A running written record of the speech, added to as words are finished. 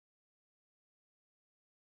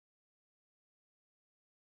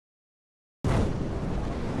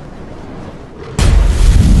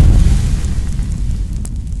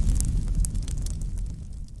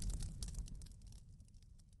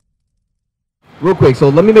Real quick, so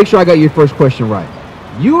let me make sure I got your first question right.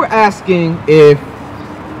 You were asking if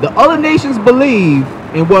the other nations believe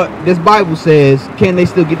in what this Bible says, can they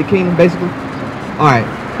still get the kingdom, basically? All right,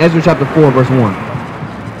 Ezra chapter 4, verse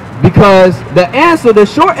 1. Because the answer, the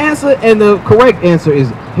short answer and the correct answer is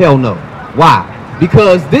hell no. Why?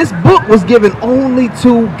 Because this book was given only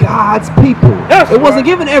to God's people. Yes, it wasn't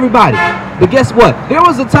given to everybody. But guess what? There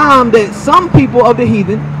was a time that some people of the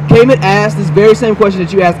heathen came and asked this very same question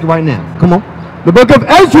that you're asking right now. Come on. The book of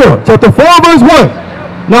Ezra, chapter 4, verse 1.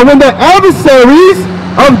 Now when the adversaries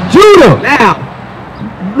of Judah.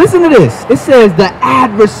 Now, listen to this. It says the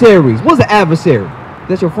adversaries. What's an adversary?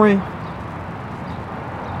 That's your friend?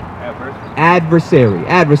 Adversary.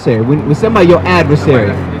 Adversary. When somebody your adversary.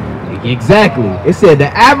 Exactly. It said the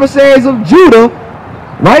adversaries of Judah,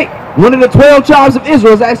 right? One of the 12 tribes of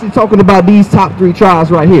Israel is actually talking about these top 3 tribes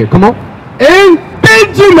right here. Come on. And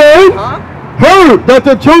Benjamin heard that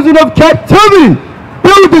the children of captivity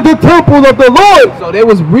builded the temple of the Lord. So they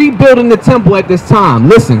was rebuilding the temple at this time.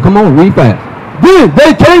 Listen, come on, read fast. Then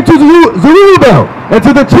they came to Zerubbabel and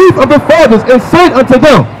to the chief of the fathers and said unto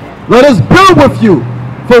them, let us build with you,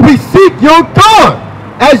 for we seek your God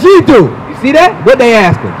as ye do. You see that? What they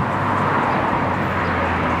asking?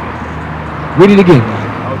 Read it again.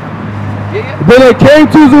 Then they came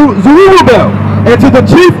to Zerubbabel and to the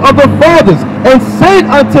chief of the fathers and said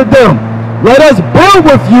unto them, let us build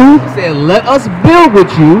with you. He said, let us build with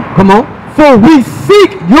you. Come on. For we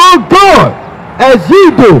seek your God as ye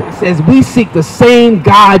do. It says we seek the same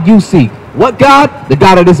God you seek. What God? The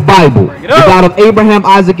God of this Bible. The God of Abraham,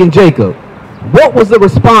 Isaac, and Jacob. What was the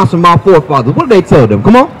response from our forefathers? What did they tell them?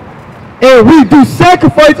 Come on. And we do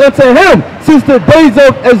sacrifice unto him since the days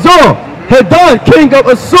of Azor, Heathen, king of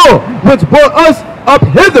Assur, which brought us up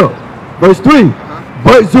hither. Verse 3.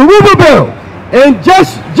 But Zerubbabel and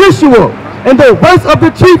Jeshua and the rest of the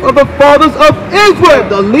chief of the fathers of Israel,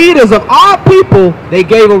 the leaders of our people, they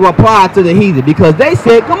gave a reply to the heathen because they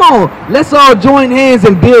said, come on, let's all join hands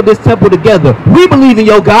and build this temple together. We believe in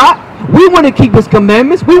your God. We want to keep his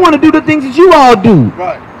commandments. We want to do the things that you all do.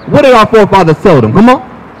 Right. What did our forefathers tell them? Come on.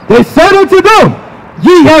 They said unto them,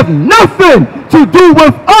 ye have nothing to do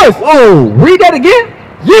with us. Whoa, read that again.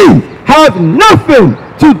 Ye have nothing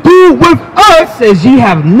to do with us. It says ye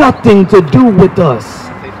have nothing to do with us.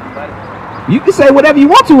 You can say whatever you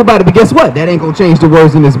want to about it, but guess what? That ain't going to change the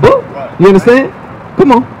words in this book. Right. You understand? Right.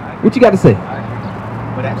 Come on. What you got to say?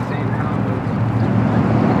 But at the same time,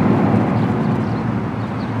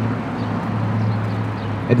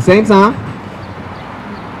 at the same time,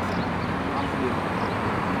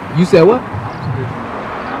 you said what?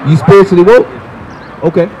 You spiritually woke?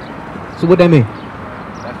 Okay. So what that mean?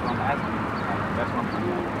 That's what I'm asking. That's what I'm putting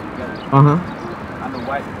together. Uh-huh. I know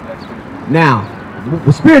white people that's spiritual. Now,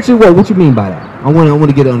 spiritually woke, what you mean by that? I want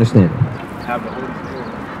to get an understanding. Have the Holy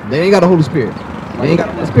Spirit. They ain't got the Holy Spirit. They ain't got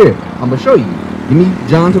the Holy Spirit. I'm going to show you. Give me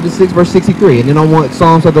John chapter 6, verse 63. And then I want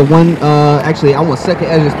Psalms chapter 1. Actually, I want 2nd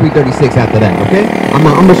Ezra 3:36 after that, okay? I'm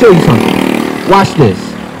going to show you something. Watch this.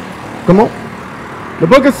 Come on. The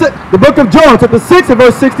book of John, chapter 6 and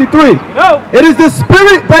verse 63. No. It is the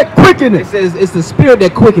spirit that quickeneth. It says it's the spirit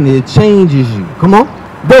that quickeneth. It changes you. Come on.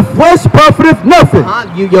 The flesh profiteth nothing.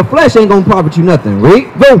 Your flesh ain't going to profit you nothing. Read.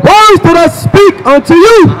 The words that I speak unto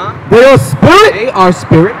you, they are spirit. They are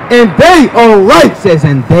spirit. And they are life. It says,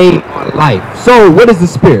 and they are life. So what is the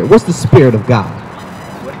spirit? What's the spirit of God?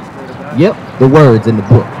 What is the spirit of God? Yep. The words in the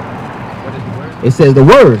book. What is the word? It says the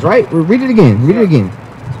words, right? Read it again. Read it again.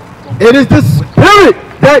 It is the spirit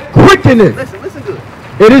that quickeneth. Listen good.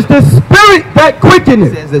 It is the spirit that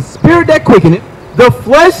quickeneth. It says the spirit that quickeneth. The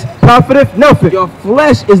flesh profiteth nothing. Your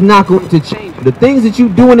flesh is not going to change. The things that you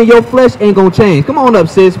doing in your flesh ain't going to change. Come on up,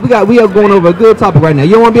 sis. We are going over a good topic right now.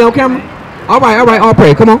 You don't want to be on camera? All right. I'll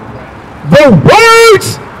pray. Come on. The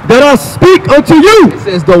words that I speak unto you. It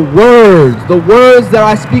says the words that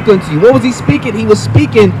I speak unto you. What was he speaking? He was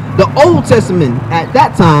speaking the Old Testament at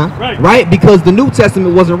that time, right? Because the New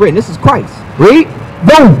Testament wasn't written. This is Christ. Read.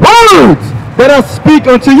 The words that I speak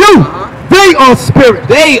unto you, they are spirit.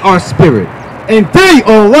 They are spirit. And they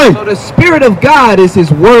are life. So the spirit of God is his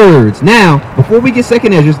words. Now, before we get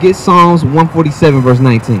 2nd Ezra, get Psalms 147 verse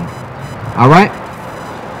 19. All right?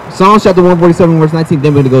 Psalms chapter 147 verse 19.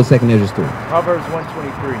 Then we're going to go to 2nd Ezra 3. Proverbs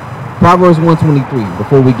 123. Proverbs 123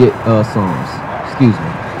 before we get Psalms. Excuse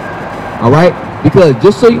me. All right? Because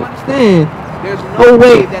just so you understand, there's no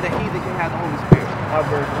way that a heathen can have the Holy Spirit.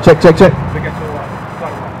 Check.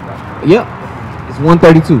 Yep. It's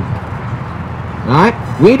 132. All right?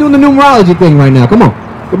 We ain't doing the numerology thing right now. Come on.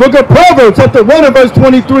 The book of Proverbs, chapter 1 and verse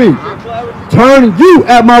 23. Turn you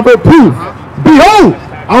at my reproof. Behold,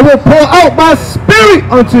 I will pour out my spirit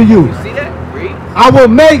unto you. See that? Read. I will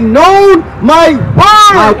make known my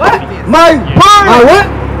word. My what? My word. My what?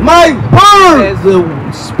 My word. As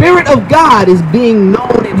the Spirit of God is being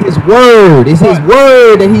known in His Word. It's His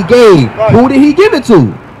Word that He gave. Who did He give it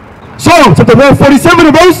to? Psalm chapter 147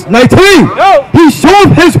 and verse 19. He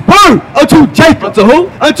showed His word unto Jacob. Unto who?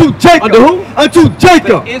 Unto Jacob. Unto who? Unto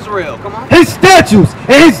Jacob. Israel. Come on. His statutes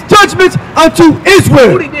and His judgments unto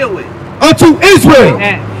Israel. Who did He deal with? Unto Israel.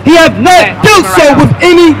 He have not dealt so with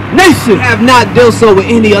any nation. Have not dealt so with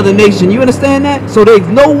any other nation. You understand that? So there's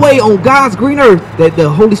no way on God's green earth that the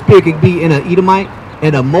Holy Spirit could be in an Edomite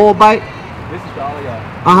and a Moabite. This is all y'all.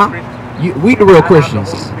 We the real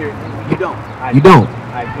Christians. You don't. You don't.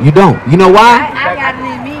 You don't. You know why? I got it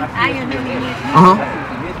in me. I am in me.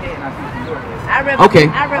 Okay.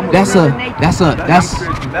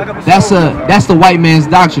 That's the white man's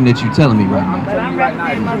doctrine that you're telling me right now. But I'm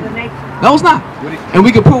representing Mother Nature. No, it's not. And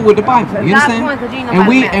we can prove it with the Bible. You understand? And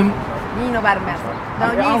we You ain't nobody mess.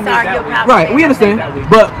 Don't you start your power. right. We understand.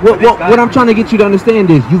 But what I'm trying to get you to understand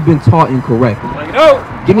is you've been taught incorrectly.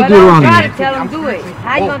 Give me Deuteronomy. Try to tell them do it.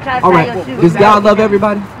 How you gonna try to All tell right. your shoes? Does God love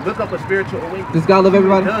everybody? Look up a spiritual awakening. Does God love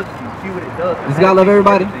everybody? It does. You see what it does. Does God love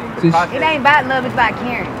everybody? It ain't about love, it's about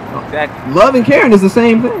caring. Exactly. Love and caring is the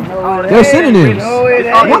same thing. They're synonyms.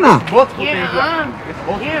 Why not? Multiple Yeah, things. It's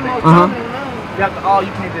multiple yeah, things. most Uh-huh. totally love. You have to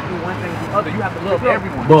you can't just do one thing or the other. You have to love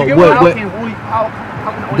everyone. But You get what- How what- can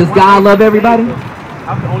only Does one God race love be everybody? saved?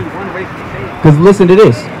 How can only one race be saved? Because listen to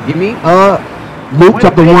this. Give me Luke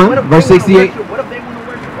chapter 1 verse 68. What if they want to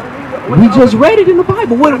worship? We just read it in the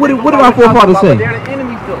Bible. What did our forefathers say? They're the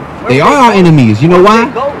enemies though. They are our enemies. You know why?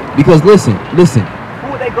 Because listen.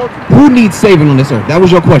 Who would they go to? Who needs saving on this earth? That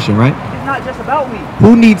was your question, right? It's not just about me.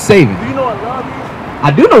 Who needs saving? Do you know what love is?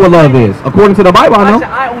 I do know what love is. According to the Bible, I Why know. should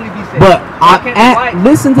I only be saved? But Why can't the white,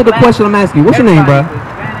 listen to the black, question I'm asking you. What's your name, bro? everybody,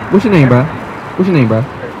 Hispanic, What's your name, bro? everybody? What's your name, bro?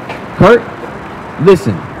 Kurt?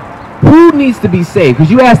 Listen. Who needs to be saved?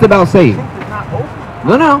 Because you asked about saved. Truth is not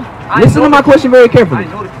open. No. I Listen know to my the question very carefully.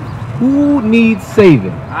 I know the truth. Who needs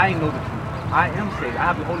saving? I know the truth. I am saved. I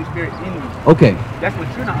have the Holy Spirit in me. Okay. That's what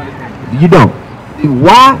you're not understanding. You don't.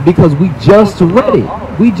 Why? Because we just read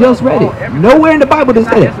it. We just read it. Nowhere in the Bible does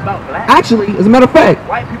It's say not that. just about black. Actually, as a matter of fact,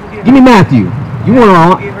 White people get give me Matthew. You want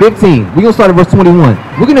on 15. We're going to start at verse 21.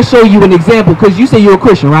 We're going to show you an example because you say you're a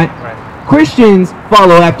Christian, right? Right. Christians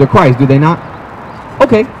follow after Christ, do they not?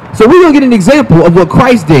 Okay. So we're going to get an example of what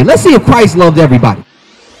Christ did. Let's see if Christ loved everybody.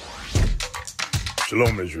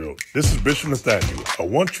 Shalom, Israel. This is Bishop Nathaniel. I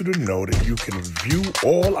want you to know that you can view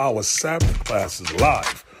all our Sabbath classes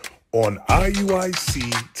live on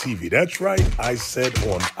IUIC TV. That's right, I said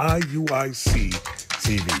on IUIC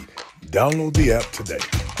TV. Download the app today.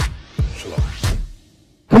 Shalom.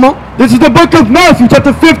 Come on. This is the book of Matthew,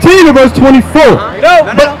 chapter 15 and verse 24.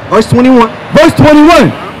 Verse 21. Verse 21.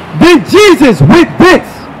 Then Jesus went thence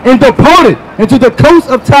and departed into the coast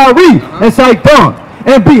of Tyre and Sidon.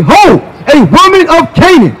 And behold, a woman of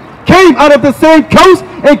Canaan came out of the same coast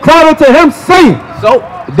and cried unto him, saying. So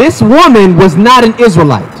this woman was not an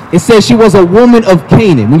Israelite. It says she was a woman of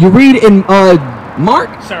Canaan. When you read in Mark,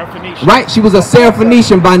 right? She was a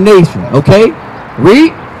Syrophoenician by nation. Okay?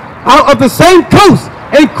 Read. Out of the same coast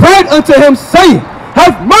and cried unto him, saying,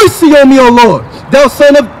 Have mercy on me, O Lord, thou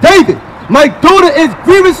son of David. My daughter is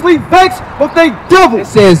grievously vexed with a devil. It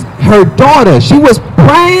says her daughter, she was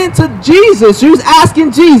praying to Jesus. She was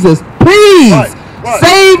asking Jesus, please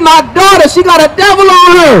save my daughter. She got a devil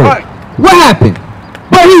on her. What happened?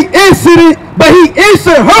 But he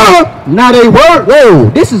answered her not a word. Whoa,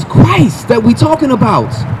 this is Christ that we talking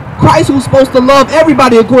about. Christ who's supposed to love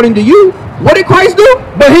everybody according to you. What did Christ do?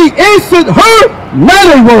 But he answered her not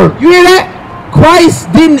a word. You hear that?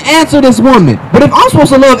 Christ didn't answer this woman. But if I'm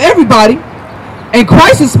supposed to love everybody, and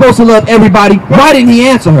Christ is supposed to love everybody, why didn't he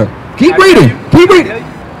answer her? Keep reading. Keep reading.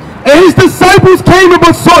 And his disciples came and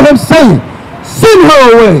besought him, saying, Send her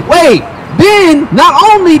away. Wait. Then, not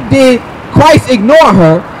only did Christ ignore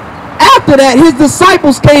her, after that, his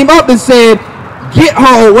disciples came up and said, Get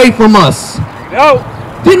her away from us.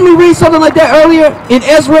 Didn't we read something like that earlier in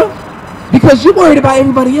Ezra? Because you're worried about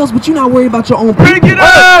everybody else, but you're not worried about your own people.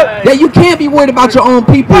 That you can't be worried about your own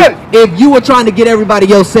people if you were trying to get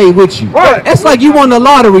everybody else saved with you. That's like you won the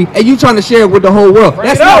lottery and you trying to share it with the whole world.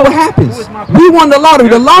 That's not what happens. We won the lottery.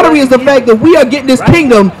 The lottery is the fact that we are getting this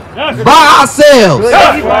kingdom by ourselves.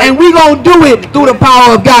 And we going to do it through the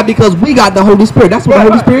power of God because we got the Holy Spirit. That's what the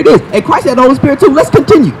Holy Spirit is. And Christ had the Holy Spirit too. Let's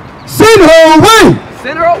continue. Send her away.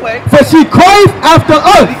 Send her away. For she cries after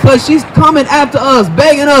us. Because she's coming after us,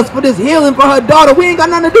 begging us for this healing for her daughter. We ain't got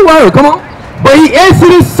nothing to do with her. Come on. But he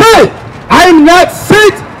answered and said, I am not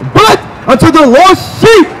sent but unto the lost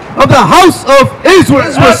sheep of the house of Israel.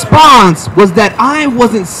 His response was that I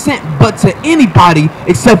wasn't sent but to anybody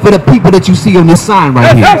except for the people that you see on this sign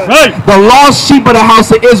right here. Right. The lost sheep of the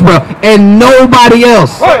house of Israel and nobody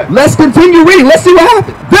else. Right. Let's continue reading. Let's see what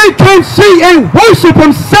happens. Then came she and worshipped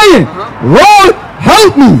him, saying, Lord,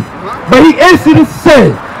 help me. But he answered and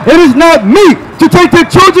said, it is not meet to take the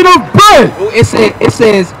children of bread. It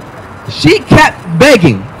says she kept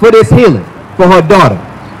begging for this healing for her daughter.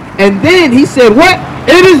 And then he said, what?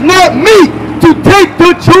 It is not meet to take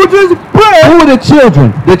the children's bread. Who are the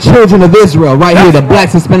children? The children of Israel, right here, the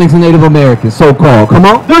blacks, Hispanics, and Native Americans, so-called. Come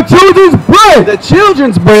on. The children's bread. The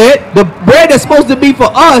children's bread, the bread that's supposed to be for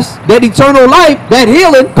us, that eternal life, that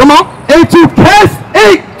healing, come on. And to cast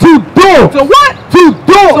it to dogs. So what? To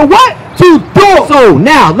dogs. So what? To dogs. So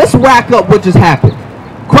now, let's rack up what just happened.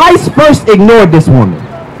 Christ first ignored this woman.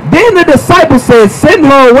 Then the disciples said, send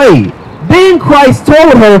her away. Then Christ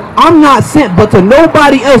told her, I'm not sent but to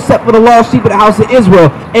nobody else except for the lost sheep of the house of Israel.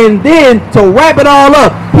 And then, to wrap it all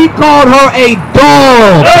up, he called her a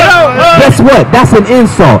dog. Guess what? That's an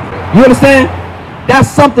insult. You understand? That's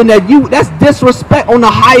something that's disrespect on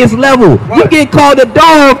the highest level. You get called a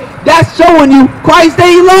dog, that's showing you Christ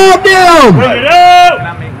ain't loved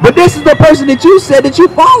them. But this is the person that you said that you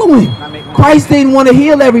following. Christ didn't want to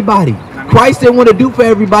heal everybody. Christ didn't want to do for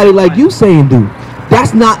everybody like you saying do.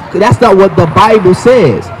 That's not what the Bible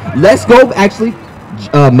says. Let's go actually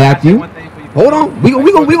Matthew. Hold on. We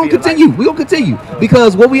gonna continue. We gonna continue.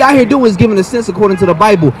 Because what we out here doing is giving a sense according to the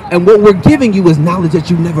Bible, and what we're giving you is knowledge that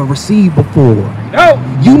you never received before.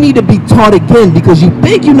 No. You need to be taught again because you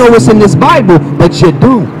think you know what's in this Bible, but you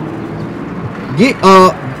don't. Get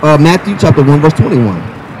Matthew chapter 1 verse 21.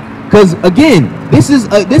 Because again, this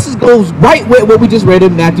goes right with what we just read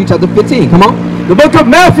in Matthew chapter 15. Come on. The book of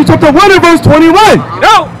Matthew chapter 1 and verse 21.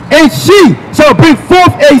 No. And she shall bring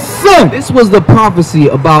forth a son. This was the prophecy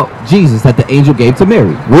about Jesus that the angel gave to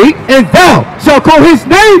Mary. Read. And thou shalt call his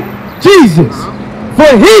name Jesus.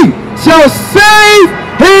 For he shall save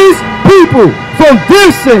his people from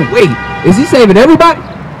their sin. Wait, is he saving everybody?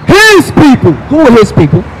 His people. Who are his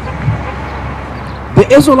people? The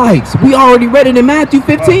Israelites. We already read it in Matthew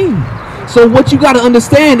 15. So what you got to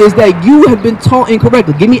understand is that you have been taught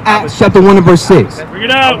incorrectly. Give me Acts chapter 1 and verse 6. Bring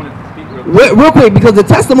it out. Real quick, because the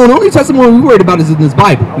only testimony we worried about is in this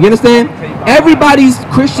Bible. You understand? Everybody's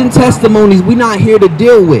Christian testimonies we're not here to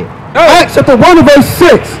deal with. Acts chapter 1 and verse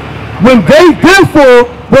 6. When they therefore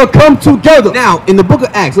will come together. Now, in the book of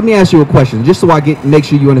Acts, let me ask you a question, just so I make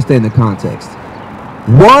sure you understand the context.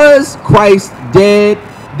 Was Christ dead?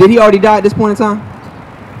 Did he already die at this point in time?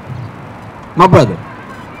 My brother,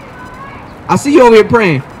 I see you over here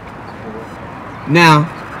praying. Now,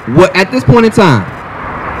 what at this point in time,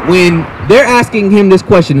 when they're asking him this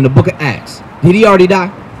question in the book of Acts, did he already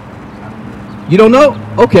die? You don't know?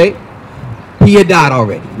 Okay. He had died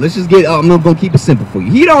already. Let's just get, I'm not going to keep it simple for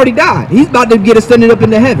you. He had already died. He's about to get ascended up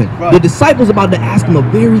into heaven. Right. The disciples about to ask him a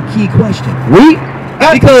very key question. Read.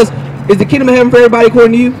 Because is the kingdom of heaven for everybody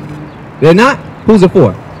according to you? They're not? Who's it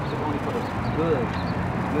for?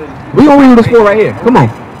 We're going to read this for right here. Come on.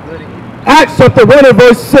 Acts chapter 1 and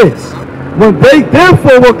verse 6. When they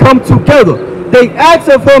therefore will come together, they asked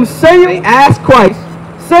of him, saying, they asked Christ,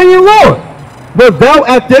 saying, Lord, wilt thou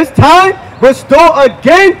at this time restore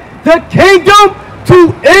again the kingdom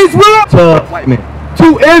to Israel? To white men.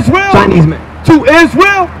 To Israel? Chinese men. To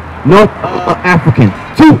Israel? North African.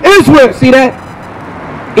 To Israel. See that?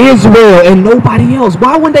 Israel and nobody else.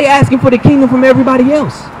 Why wouldn't they ask him for the kingdom from everybody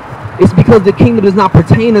else? It's because the kingdom does not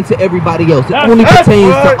pertain unto everybody else. It only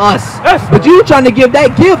pertains to us. But you trying to give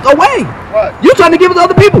that gift away. You're trying to give it to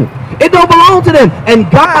other people. It don't belong to them. And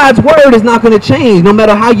God's word is not going to change no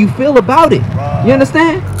matter how you feel about it. You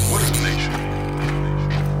understand? What is a nation?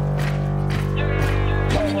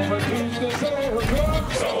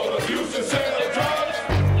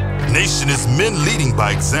 Nation is men leading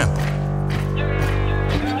by example.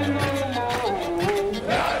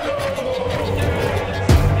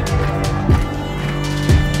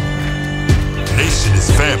 Nation is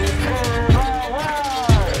family.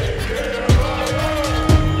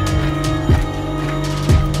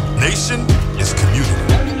 Nation is community.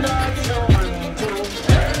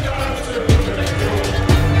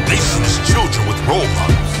 Nation is children with role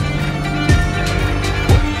models.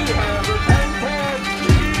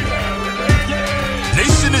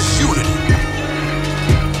 Nation is unity.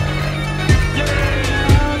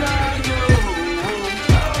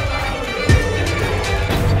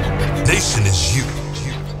 Nation is you.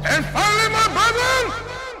 And